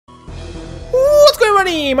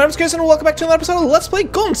everybody, my name is Chris and welcome back to another episode of Let's Play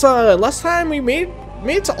Gonsa. Last time we made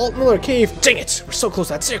it to Alt Miller Cave. Dang it, we're so close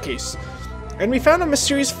to that staircase. And we found a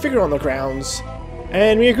mysterious figure on the grounds.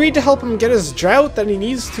 And we agreed to help him get his drought that he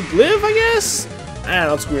needs to live, I guess? I don't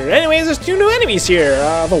know, it's weird. Anyways, there's two new enemies here,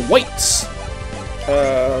 the Whites.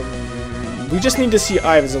 We just need to see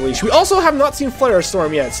Ivan's Unleash. We also have not seen Flare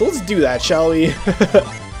Storm yet, so let's do that, shall we?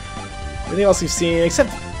 Anything else we've seen,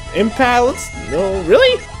 except Impact, no,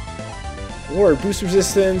 really? Or boost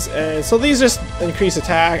resistance, and so these just increase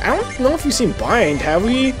attack. I don't know if we've seen Bind, have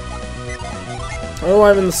we? I don't know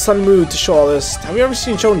why I'm in the sun mood to show all this. Have we ever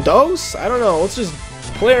seen shown Dose? I don't know, let's just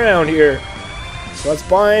play around here. So let's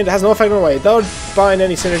Bind, it has no effect on the way. That would bind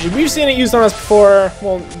any synergy. We've seen it used on us before,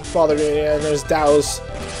 won't bother doing it, and there's Douse.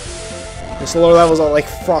 There's lower levels on like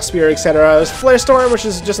Frost Spear, etc. There's Flare Storm, which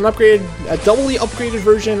is just an upgrade, a doubly upgraded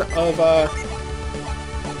version of the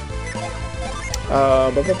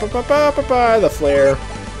flare.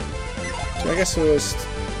 So I guess it was.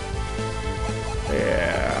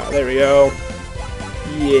 Yeah, there we go.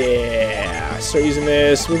 Yeah, start using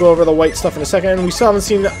this. We'll go over the white stuff in a second. We still haven't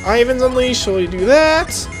seen Ivan's Unleash, so we do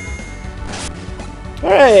that.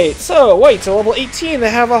 Alright, so whites are level 18. They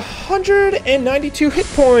have 192 hit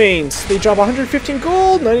points. They drop 115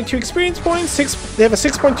 gold, 92 experience points. They have a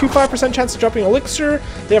 6.25% chance of dropping Elixir.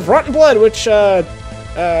 They have Rotten Blood, which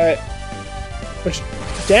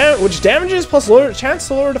damages plus lower chance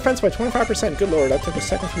to lower defense by 25%. Good lord, that took a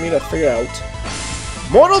second for me to figure out.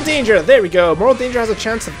 Mortal Danger, there we go. Mortal Danger has a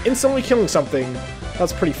chance of instantly killing something.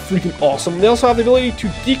 That's pretty freaking awesome. They also have the ability to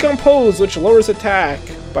Decompose, which lowers attack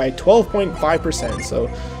by 12.5%. So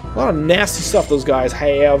a lot of nasty stuff those guys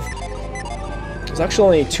have. There's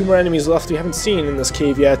actually only 2 more enemies left we haven't seen in this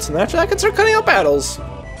cave yet, and after that I can start cutting out battles.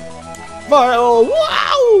 Vile,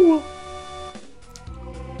 wow!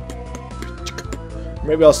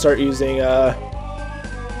 Maybe I'll start using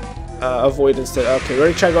Avoid instead. Okay, we're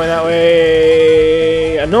gonna try going that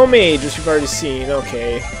way. A No Mage, which we've already seen.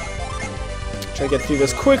 Okay. Try to get through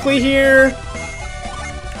this quickly here.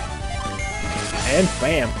 And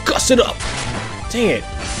bam! Gust it up! Dang it.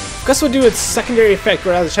 If Gust would do its secondary effect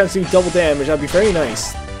where it has a chance to do double damage, that'd be very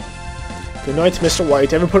nice. Good night, Mr.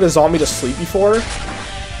 White. Ever put a zombie to sleep before?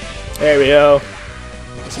 There we go.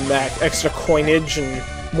 Some extra coinage and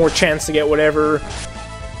more chance to get whatever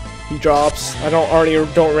he drops. I don't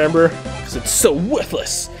remember because it's so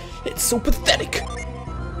worthless. It's so pathetic.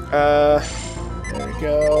 There we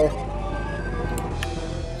go.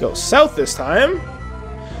 Go south this time.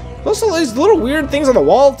 Also, these little weird things on the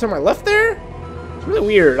wall to my left there. It's really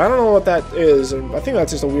weird. I don't know what that is. I think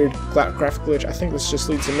that's just a weird graphic glitch. I think this just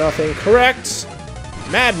leads to nothing. Correct.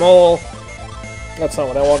 Mad Mole. That's not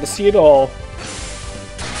what I wanted to see at all.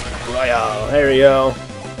 Royale. There we go.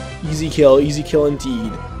 Easy kill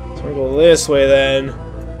indeed. So we're gonna go this way then.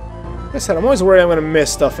 Like I said, I'm always worried I'm gonna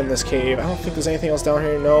miss stuff in this cave. I don't think there's anything else down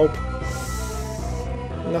here. Nope.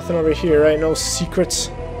 Nothing over here, right? No secrets.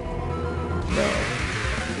 No.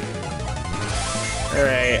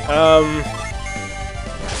 Alright,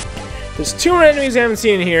 there's 2 more enemies I haven't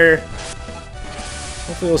seen here.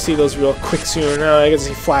 Hopefully we'll see those real quick soon. I get to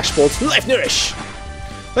see Flash Bolts. Life Nourish!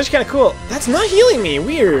 That's kind of cool. That's not healing me.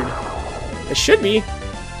 Weird. It should be.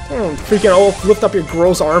 Freaking lift up your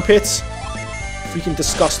gross armpits. Freaking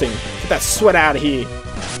disgusting. Get that sweat out of here.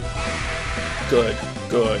 Good.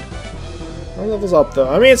 Good. All levels up though.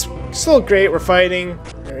 I mean, it's still great. We're fighting.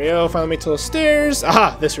 There we go. Finally made to those stairs.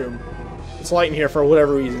 Aha! This room. It's light in here for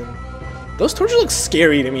whatever reason. Those torches look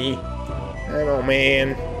scary to me. I don't know,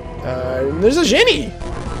 man. There's a Jinny.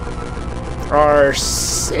 Our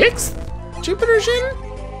 6th Jupiter Jin?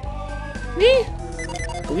 Me?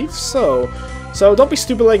 I believe so. So don't be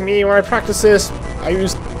stupid like me. When I practice this, I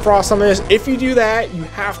use Frost on this. If you do that, you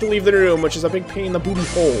have to leave the room, which is a big pain in the booty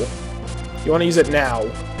hole. You want to use it now,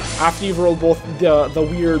 after you've rolled both the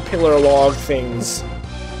weird pillar log things.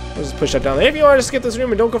 I'll just push that down there. If you want to skip this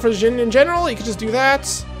room and don't go for the Jin in general, you can just do that.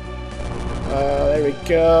 There we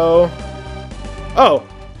go. Oh,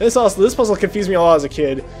 this puzzle confused me a lot as a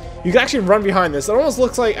kid. You can actually run behind this. It almost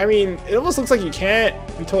looks like, I mean, it almost looks like you can't.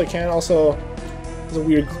 You totally can. Also, there's a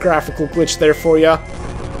weird graphical glitch there for you.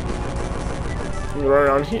 Run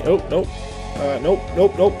around here. Oh, nope. Nope.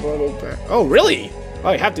 Oh, really?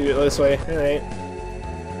 Oh, you have to do it this way. Alright.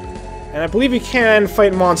 And I believe you can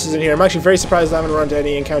fight monsters in here. I'm actually very surprised I haven't run into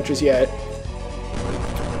any encounters yet.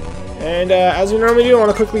 And as we normally do, I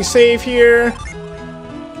want to quickly save here.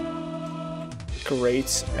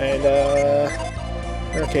 Great. And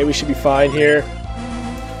okay, we should be fine here.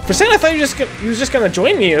 For a second, I thought he was just gonna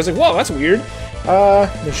join me. I was like, whoa, that's weird.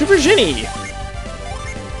 The Super Jinny.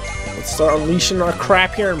 Let's start unleashing our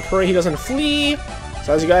crap here and pray he doesn't flee.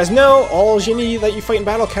 So as you guys know, all Genie that you fight in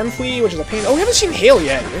battle can flee, which is a pain. Oh, we haven't seen Hail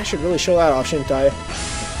yet. I should really show that off, shouldn't I?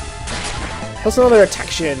 What's another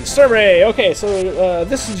attack-tion? Storm Ray! Okay, so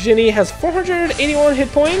this Genie has 481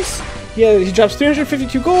 hit points. He drops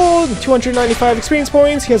 352 gold, and 295 experience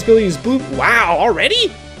points. He has ability to use blue... Wow,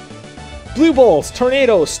 already? Blue Bolts,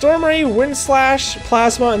 Tornado, Storm Ray, Wind Slash,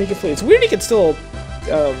 Plasma, and he can flee. It's weird he can still...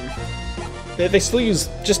 They still use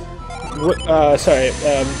just...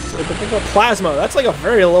 Plasma. That's like a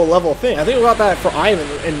very low level thing. I think we got that for Ivan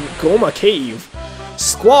in Goma Cave.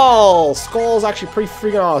 Squall! Squall's actually pretty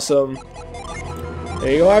freaking awesome.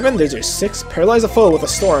 There you go, Ivan. There's your 6. Paralyze a foe with a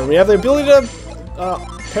storm. We have the ability to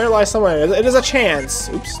paralyze someone. It is a chance.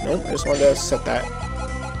 Oops, nope. I just wanted to set that.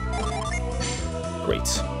 Great.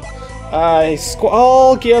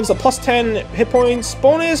 Squall gives a plus 10 hit points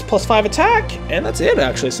bonus, plus 5 attack, and that's it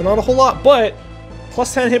actually. So not a whole lot, but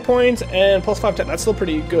plus 10 hit points and plus 5 attack. That's still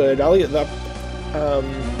pretty good. I'll get the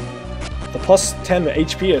plus 10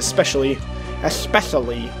 HP especially.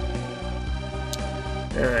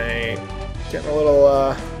 Alright. Getting a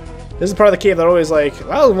little, this is part of the cave that always, like, that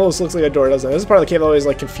almost looks like a door, doesn't it? This is part of the cave that always,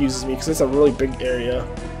 like, confuses me, because it's a really big area.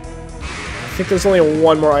 I think there's only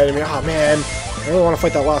one more item here. Oh, man. I really want to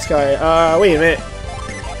fight that last guy. Wait a minute.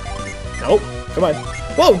 Nope. Come on.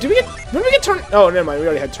 Whoa, did we get Tornado? Oh, never mind. We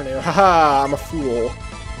already had Tornado. Haha, I'm a fool.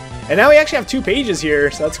 And now we actually have 2 pages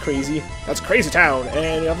here, so that's crazy. That's Crazy Town.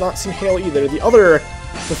 And we have not seen Hail either. The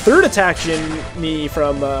third attack Genie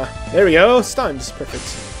from, there we go. Stunned.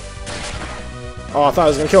 Perfect. Oh, I thought I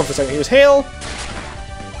was going to kill him for a second. He was Hail.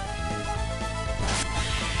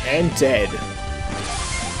 And dead.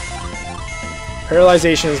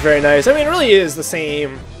 Paralyzation is very nice. I mean, it really is the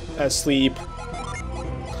same as Sleep.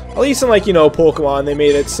 At least in, like, you know, Pokemon, they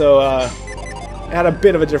made it so, it had a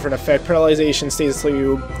bit of a different effect. Paralyzation stays until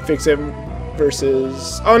you fix it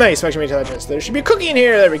versus... Oh, nice. Actually made that chance. There should be a cookie in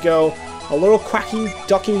here. There we go. A little quacking,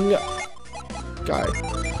 ducking guy.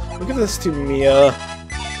 We'll give this to Mia.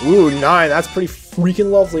 Ooh, 9. That's pretty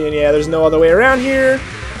freaking lovely. And yeah, there's no other way around here.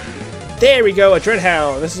 There we go, a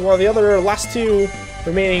Dreadhound. This is one of the other last 2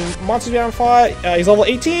 remaining monsters we haven't fought. He's level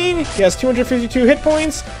 18. He has 252 hit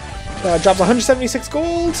points. Drops 176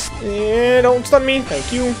 gold. And don't stun me.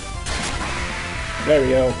 Thank you. There we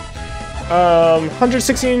go.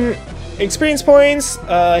 116 experience points.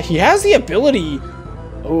 He has the ability.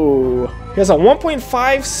 Oh, he has a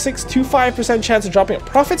 1.5625% chance of dropping a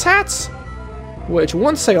Prophet's Hat. Which,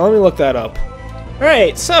 one second, let me look that up.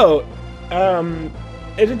 Alright, so, in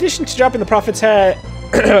addition to dropping the Prophet's Hat,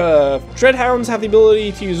 Dreadhounds have the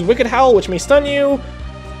ability to use Wicked Howl, which may stun you.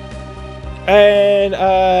 And,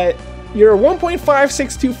 your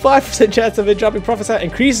 1.5625% chance of it dropping Prophet's Hat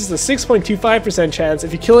increases to 6.25% chance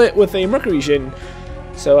if you kill it with a Mercurysion.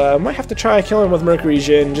 So, I might have to try killing him with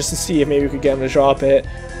Mercurysion just to see if maybe we could get him to drop it.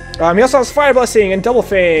 He also has Fire Blessing and Double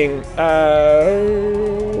Fang.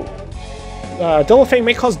 Double Fang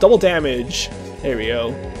may cause double damage. There we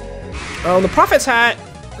go. The Prophet's Hat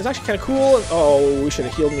is actually kind of cool. Oh, we should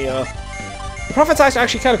have healed me. The Prophet's Hat is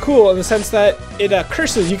actually kind of cool in the sense that it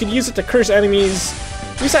curses. You can use it to curse enemies.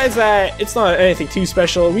 Besides that, it's not anything too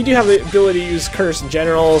special. We do have the ability to use curse in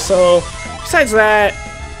general. So, besides that,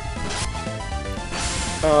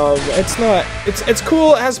 it's not. It's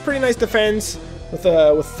cool. It has pretty nice defense with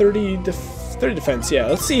 30 defense. Yeah.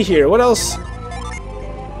 Let's see here. What else?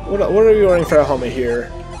 What are we wearing for a helmet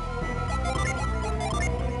here?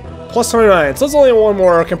 Plus 29. So there's only one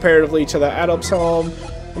more comparatively to the Adult's helm.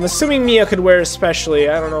 I'm assuming Mia could wear especially.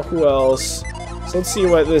 I don't know who else. So let's see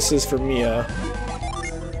what this is for Mia.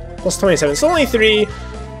 Plus 27. So only 3.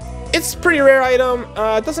 It's a pretty rare item.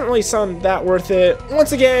 It doesn't really sound that worth it.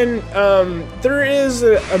 Once again, there is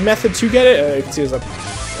a method to get it. You can see there's a...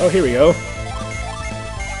 Oh, here we go.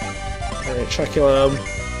 Alright, try killing him.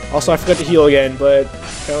 Also, I forgot to heal again, but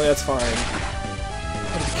apparently that's fine.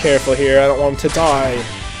 Be careful here. I don't want him to die.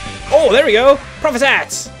 Oh, there we go. Prophet's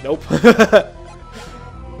Hats. Nope.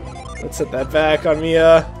 Let's set that back on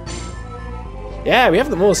Mia. Yeah, we have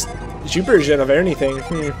the most Jupiter of anything.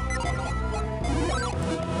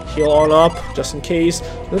 Heal on up, just in case.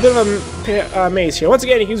 A little bit of a maze here. Once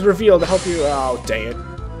again, you can use Reveal to help you. Oh, dang it.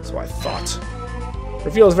 That's what I thought.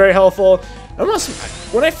 Reveal is very helpful.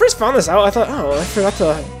 When I first found this out, I thought, oh, I forgot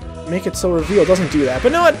to make it so Reveal doesn't do that.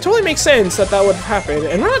 But no, it totally makes sense that that would happen.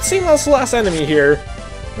 And we're not seeing this last enemy here.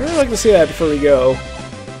 I'd really like to see that before we go.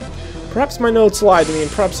 Perhaps my notes lied to me,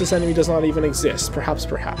 and perhaps this enemy does not even exist. Perhaps.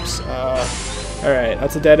 Alright,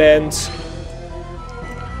 that's a dead end.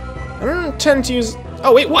 I don't intend to use...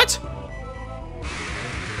 Oh, wait, what?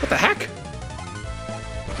 What the heck?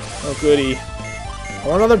 Oh, goody. I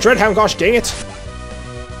want another Dreadhound, gosh dang it.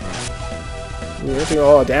 We're doing a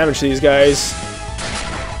lot of damage to these guys.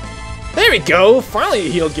 There we go! Finally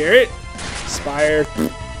healed Garrett. Spire.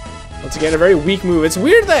 Once again, a very weak move. It's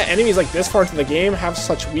weird that enemies like this far into the game have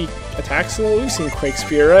such weak attacks. We've seen Quake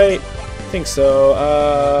Spear, right? I think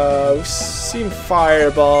so. We've seen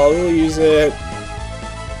Fireball. We'll use it.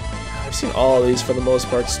 I've seen all of these for the most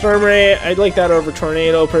part. Storm Ray, I'd like that over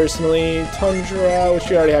Tornado personally. Tundra, which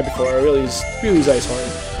we already had before. I really use Ice Horn.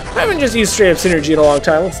 I haven't just used straight up Synergy in a long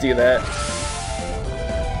time. Let's do that.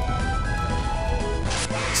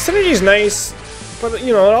 Synergy's nice, but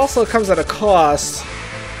you know, it also comes at a cost.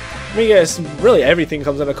 I mean, yes, really everything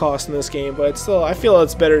comes at a cost in this game, but still, I feel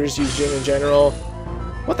it's better to just use Jin in general.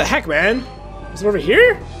 What the heck, man? Is it over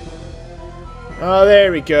here? Oh,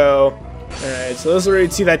 there we go. Alright, so this is where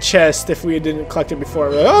you'd see that chest if we didn't collect it before.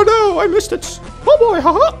 We're like, oh no, I missed it. Oh boy,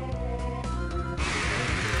 haha.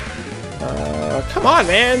 Come on,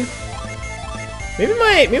 man. Maybe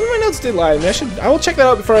my notes did lie. I mean, I will check that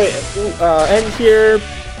out before I end here.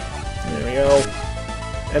 There we go.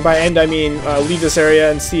 And by end, I mean leave this area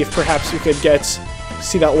and see if perhaps we could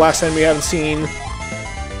see that last end we haven't seen.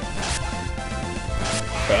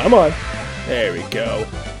 Come on. There we go.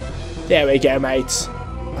 There we go, mates.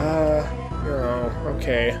 Oh,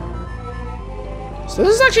 okay. So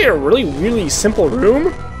this is actually a really, really simple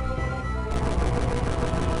room.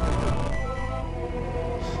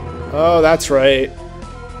 Oh, that's right.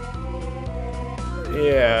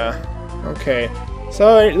 Yeah. Okay.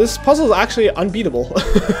 So this puzzle is actually unbeatable,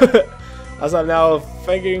 as I'm now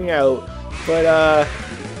figuring out. But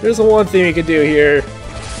there's the one thing we could do here.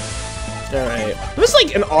 All right. If it's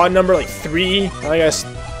like an odd number, like 3, I guess.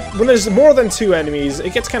 When there's more than 2 enemies,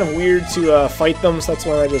 it gets kind of weird to fight them. So that's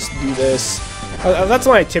why I just do this. That's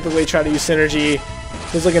why I typically try to use Synergy.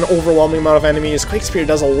 There's like an overwhelming amount of enemies. Quake Spear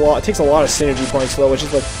does a lot. It takes a lot of synergy points though, which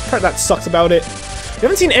is the part that sucks about it. We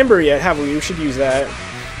haven't seen Ember yet, have we? We should use that.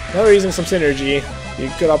 Now we're using some synergy. Be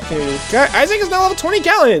a good opportunity. Isaac is now level 20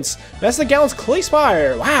 gallons. That's the gallons Clay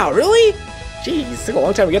Spire. Wow, really? Jeez, it took a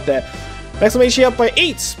long time to get that. Exclamation up by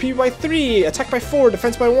 8, PB by 3, attack by 4,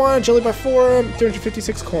 defense by 1, jelly by 4,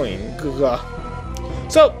 356 coin.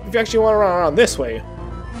 So, if you actually want to run around this way,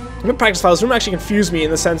 the practice files room actually confused me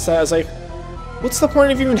in the sense that I was like, what's the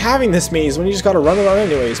point of even having this maze when you just gotta run around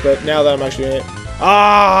anyways? But now that I'm actually in it.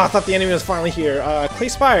 Ah, I thought the enemy was finally here. Clay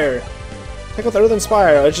Spire. Check out the Earthen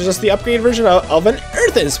Spire, which is just the upgraded version of an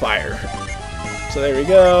Earthen Spire. So there we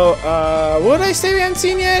go. What did I say we haven't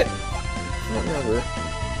seen yet? I don't remember.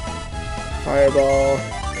 Fireball.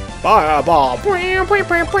 Fireball.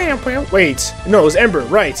 Wait. No, it was Ember.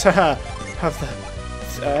 Right. Haha.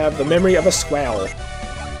 I have the memory of a squall.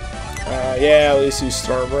 Yeah, at least use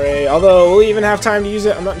Storm Ray. Although, we'll even have time to use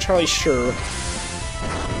it, I'm not entirely sure.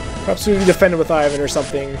 Perhaps we'll be defended with Ivan or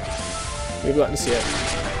something. Maybe let me see it.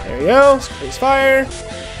 There we go. Space Fire.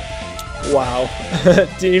 Wow.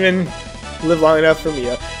 Didn't even live long enough for me.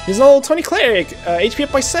 He's an old 20 Cleric. HP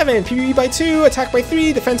up by 7, PvP by 2, attack by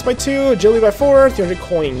 3, defense by 2, agility by 4, 300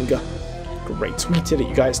 coin. Great. We did it,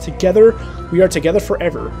 you guys. Together, we are together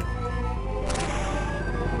forever.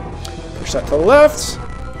 Push that to the left.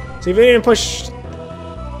 So if we didn't push...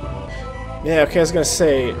 Yeah, okay, I was gonna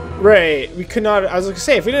say... Right, we could not... I was gonna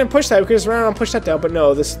say, if we didn't push that, we could just run around and push that down, but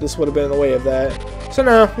no, this would have been in the way of that. So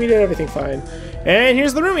no, we did everything fine. And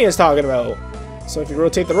here's the room he is talking about. So if you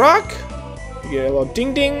rotate the rock, you get a little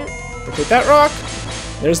ding-ding. Rotate that rock.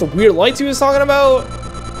 There's the weird lights he was talking about.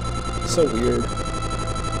 So weird.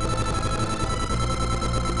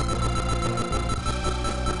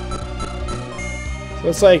 So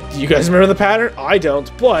it's like, do you guys remember the pattern? I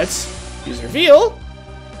don't, but use reveal.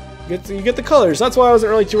 You get the colors. That's why I wasn't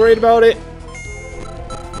really too worried about it.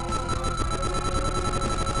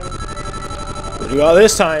 What do we got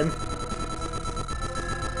this time?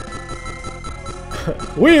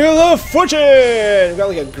 Wheel of Fortune! We got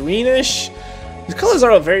like a greenish. These colors are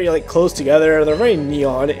all very like close together. They're very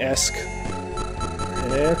neon-esque.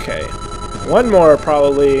 Okay. One more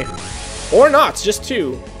probably. Or not, just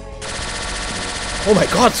 2. Oh my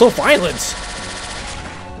god, so violent!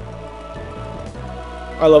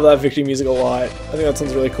 I love that victory music a lot. I think that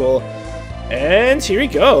sounds really cool. And here we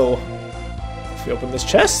go. If we open this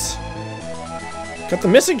chest, got the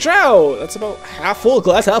Mystic Drow. That's about half full,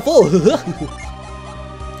 glass half full. The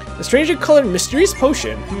strangely colored mysterious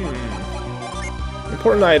potion.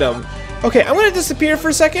 Important item. Okay, I'm gonna disappear for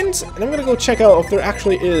a second, and I'm gonna go check out if there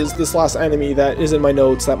actually is this last enemy that is in my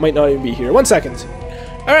notes that might not even be here. 1 second.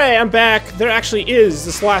 Alright, I'm back. There actually is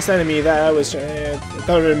this last enemy that I was... I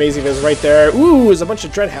thought it would be amazing if it was right there. Ooh, there's a bunch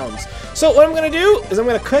of Dreadhounds. So what I'm going to do is I'm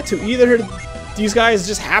going to cut to either these guys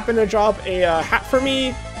just happen to drop a hat for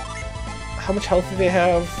me. How much health do they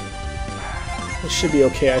have? It should be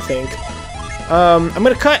okay, I think. I'm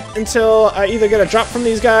gonna cut until I either get a drop from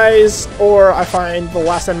these guys or I find the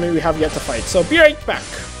last enemy we have yet to fight. So be right back.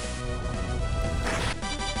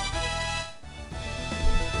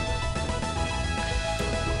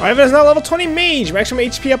 Ivan is now level 20 mage. Maximum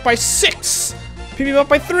HP up by 6. PB up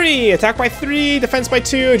by 3. Attack by 3. Defense by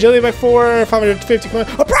 2. Agility by 4. 550. A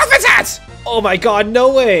prophet's hat! Oh my god,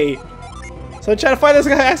 no way. So I tried to find this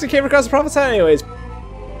guy. I actually came across the prophet's hat anyways.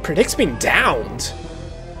 Predicts being downed.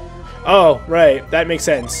 Oh, right. That makes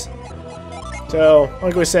sense. So,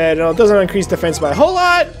 like we said, it doesn't increase defense by a whole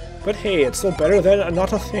lot. But hey, it's still better than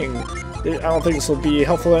not a thing. I don't think this will be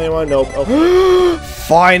helpful to anyone. Nope. Oh.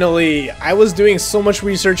 Finally! I was doing so much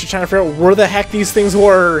research trying to figure out where the heck these things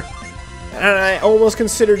were. And I almost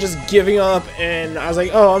considered just giving up. And I was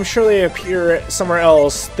like, oh, I'm sure they appear somewhere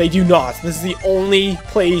else. They do not. This is the only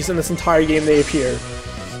place in this entire game they appear.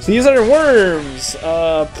 So these are worms.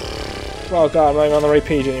 Oh god, I'm not even on the right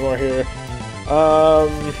page anymore here.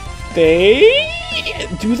 They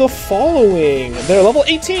do the following. They're level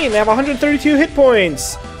 18. They have 132 hit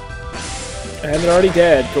points. And they're already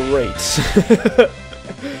dead. Great.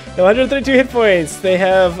 132 hit points. They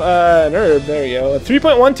have an herb. There you go. A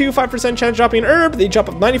 3.125% chance dropping an herb. They drop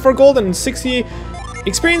up 94 gold and 60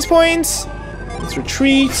 experience points. Let's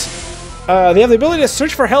retreat. They have the ability to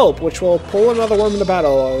search for help, which will pull another worm into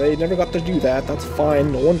battle. They never got to do that. That's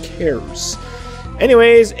fine. No one cares.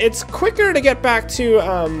 Anyways, it's quicker to get back to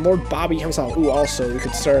Lord Bobby himself. Ooh, also, we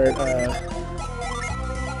could start...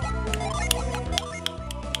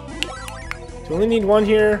 Do we only need one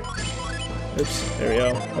here? Oops, there we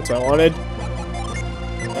go. That's what I wanted.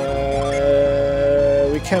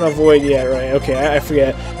 We can't avoid yet, right? Okay, I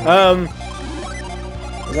forget.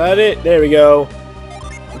 Is that it? There we go.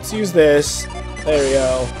 Let's use this. There we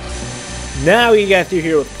go. Now we get through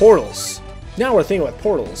here with portals. Now we're thinking about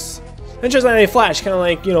portals. And just like a flash, kind of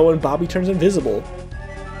like, you know, when Bobby turns invisible.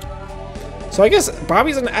 So I guess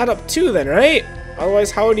Bobby's an adept too then, right?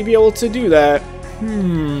 Otherwise, how would he be able to do that?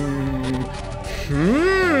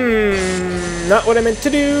 Not what I meant to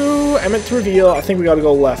do. I meant to reveal. I think we gotta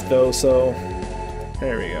go left though, so...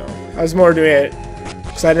 There we go. I was more doing it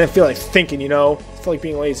because I didn't feel like thinking, you know? I felt like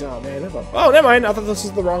being lazy. Oh man, oh, never mind. I thought this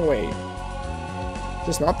was the wrong way. Is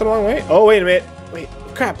this not the wrong way? Oh, wait a minute. Wait,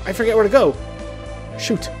 crap. I forget where to go.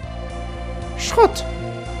 Shoot. Shot!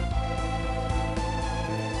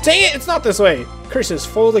 Dang it, it's not this way. Curses,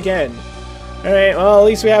 fold again. Alright, well, at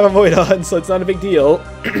least we have a void on, so it's not a big deal.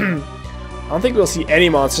 I don't think we'll see any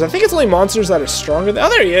monsters. I think it's only monsters that are stronger than... Oh,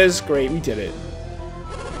 there he is. Great, we did it.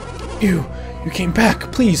 You came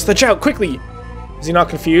back. Please, let's out, quickly. Is he not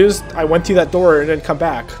confused? I went through that door and then come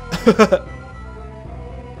back.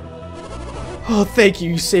 Oh, thank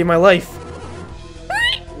you. You saved my life.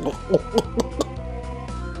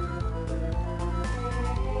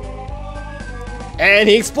 And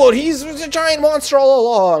he exploded. He's a giant monster all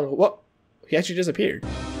along. What? He actually disappeared.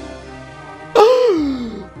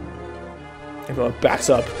 Everyone backs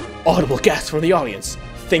up. Audible gasp from the audience.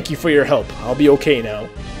 Thank you for your help. I'll be okay now.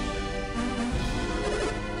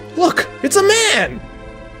 Look! It's a man!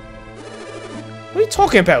 What are you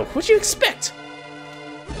talking about? What'd you expect?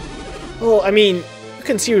 Well, I mean, you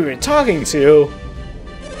can see who we were talking to.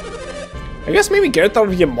 I guess maybe Garrett thought it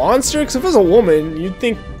would be a monster, because if it was a woman, you'd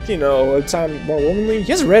think, you know, it'd sound more womanly.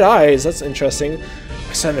 He has red eyes, that's interesting.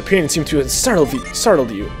 My sudden appearance seemed to have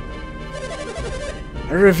startled you.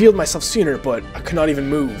 I revealed myself sooner, but I could not even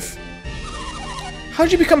move. How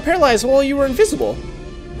did you become paralyzed while you were invisible?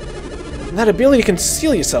 And that ability to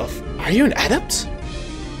conceal yourself. Are you an adept?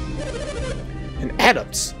 An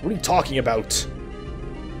adept? What are you talking about?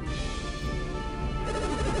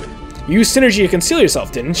 You used synergy to conceal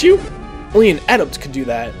yourself, didn't you? Only an adept could do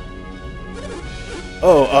that.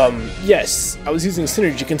 Oh, yes. I was using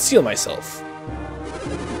synergy to conceal myself.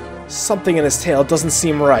 Something in his tale doesn't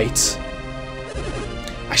seem right.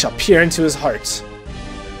 I shall peer into his heart.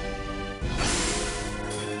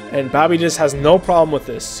 And Bobby just has no problem with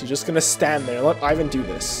this. He's just gonna stand there and let Ivan do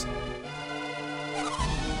this.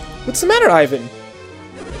 What's the matter, Ivan?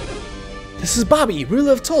 This is Bobby,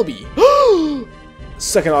 ruler of Tolby.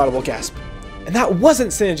 Second audible gasp. And that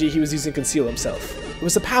wasn't synergy he was using to conceal himself. It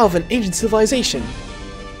was the power of an ancient civilization.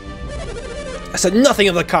 I said nothing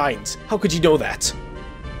of the kind. How could you know that?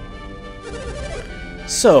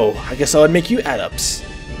 So, I guess I would make you adepts.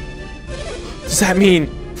 Does that mean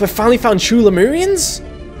if I finally found true Lemurians?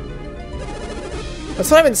 That's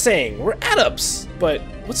what I've been saying. We're adepts. But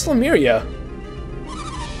what's Lemuria?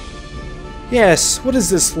 Yes, what is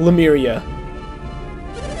this Lemuria?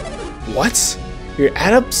 What? You're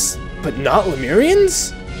adepts, but not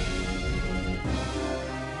Lemurians?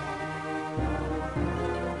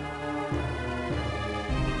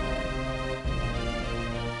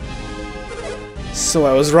 So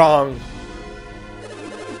I was wrong.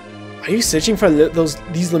 Are you searching for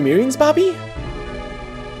these Lemurians, Bobby?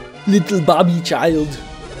 Little Bobby child.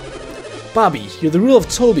 Bobby, you're the ruler of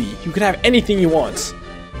Toby. You could have anything you want.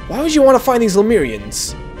 Why would you want to find these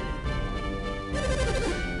Lemurians?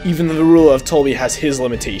 Even the ruler of Toby has his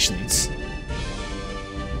limitations.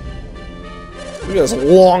 Look at this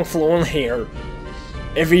long flowing hair.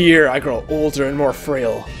 Every year I grow older and more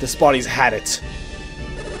frail. This body's had it.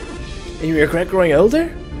 And you regret growing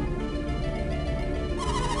older?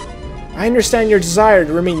 I understand your desire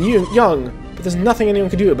to remain young, but there's nothing anyone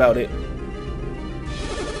can do about it.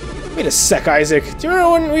 Wait a sec, Isaac. Do you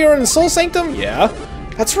remember when we were in Soul Sanctum? Yeah.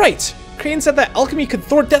 That's right. Crane said that alchemy could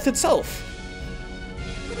thwart death itself.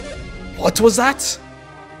 What was that?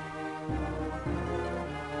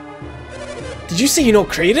 Did you say you know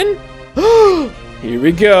Kraden? Here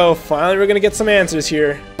we go. Finally, we're gonna get some answers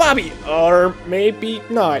here. Bobby! Or maybe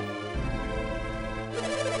not.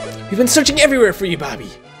 We've been searching everywhere for you, Bobby.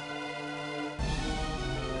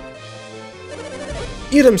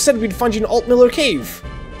 Edom said we'd find you in Alt Miller Cave.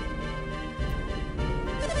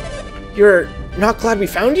 You're not glad we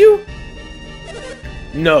found you?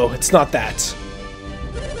 No, it's not that.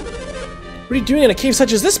 What are you doing in a cave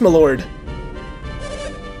such as this, my lord?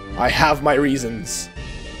 I have my reasons.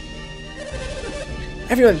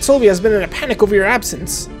 Everyone at Toby has been in a panic over your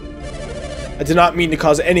absence. I did not mean to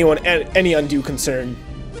cause anyone any undue concern.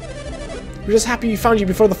 We're just happy we found you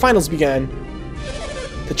before the finals began.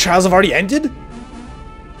 The trials have already ended?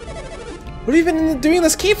 What have you been doing in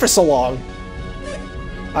this cave for so long?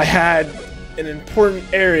 I had an important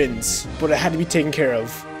errand, but it had to be taken care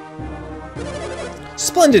of.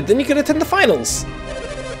 Splendid, then you can attend the finals.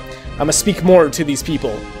 I must speak more to these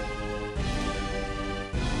people.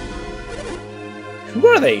 Who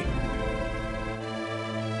are they?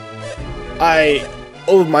 I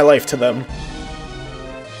owe my life to them.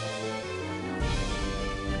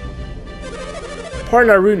 Pardon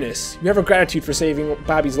our rudeness. You have our gratitude for saving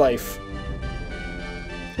Bobby's life.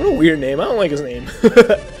 What a weird name. I don't like his name.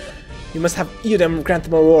 You must have Edom grant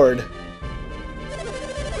them a reward.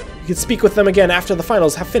 You can speak with them again after the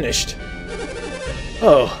finals have finished.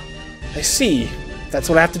 Oh, I see. That's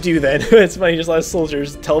what I have to do then. It's funny, just let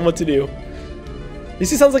soldiers tell him what to do. At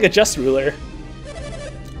least he sounds like a just ruler.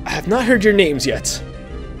 I have not heard your names yet.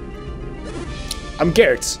 I'm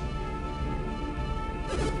Garrett.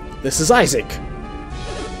 This is Isaac.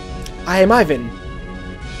 I am Ivan.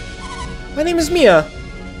 My name is Mia.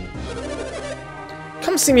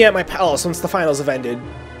 Come see me at my palace once the finals have ended.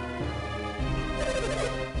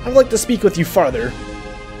 I would like to speak with you farther.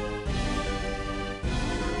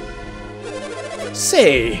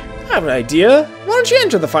 Say, I have an idea. Why don't you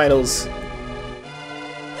enter the finals?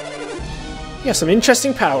 You have some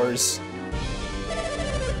interesting powers.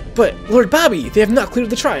 But, Lord Bobby, they have not cleared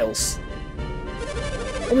the trials.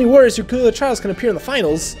 Only warriors who clear the trials can appear in the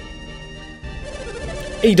finals.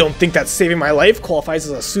 And you don't think that saving my life qualifies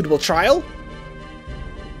as a suitable trial?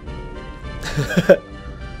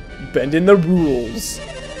 Bending the rules.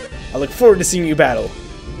 I look forward to seeing you battle.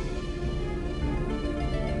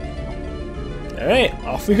 Alright,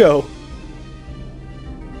 off we go.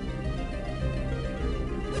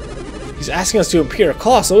 He's asking us to appear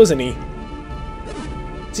colossal, isn't he?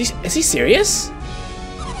 Is he serious?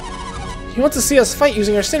 He wants to see us fight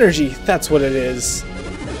using our synergy. That's what it is.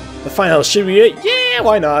 The finals should be it? Yeah,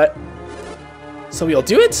 why not? So we'll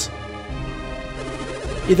do it?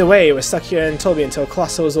 Either way, we're stuck here in Toby until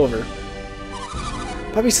Colosso is over.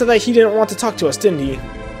 Bobby said that he didn't want to talk to us, didn't he?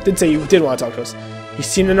 Did say you did want to talk to us. He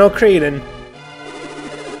seemed to know Kraden.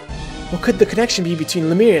 What could the connection be between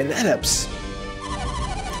Lemire and Adepts?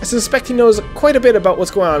 I suspect he knows quite a bit about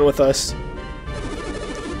what's going on with us.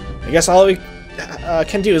 I guess all we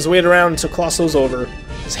can do is wait around until Colosso's over.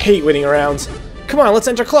 I just hate waiting around. Come on, let's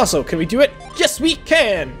enter Colosso. Can we do it? Yes, we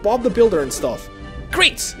can! Bob the Builder and stuff.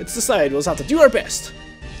 Great! It's decided. We'll have to do our best.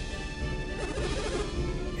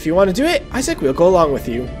 If you want to do it, Isaac, we'll go along with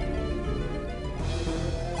you.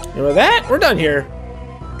 And with that, we're done here.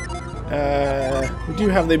 We do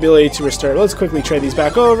have the ability to restart. Let's quickly trade these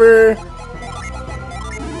back over.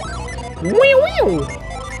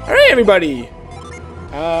 Alright, everybody.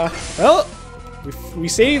 Well, we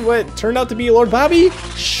saved what turned out to be Lord Bobby.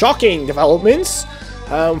 Shocking developments.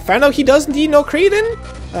 Found out he does indeed know Kraden.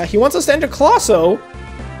 He wants us to enter Colosso.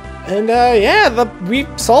 And, yeah, we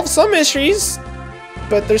solved some mysteries.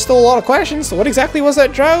 But there's still a lot of questions. So what exactly was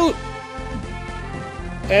that drought?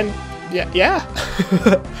 And, yeah.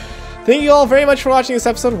 Thank you all very much for watching this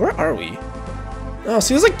episode. Where are we? Oh,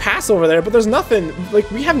 so there's like paths over there, but there's nothing.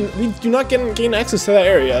 Like we do not gain access to that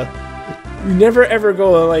area. You never ever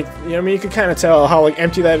go like, you know, I mean, you can kind of tell how like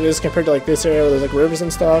empty that is compared to like this area where there's like rivers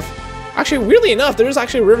and stuff. Actually, weirdly enough, there's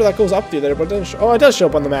actually a river that goes up through there, but it doesn't show, oh, it does show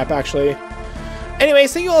up on the map actually.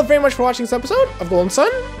 Anyways, thank you all very much for watching this episode of Golden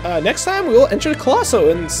Sun. Next time we will enter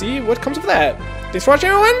Colosso and see what comes of that. Thanks for watching,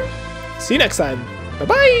 everyone. See you next time. Bye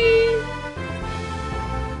bye.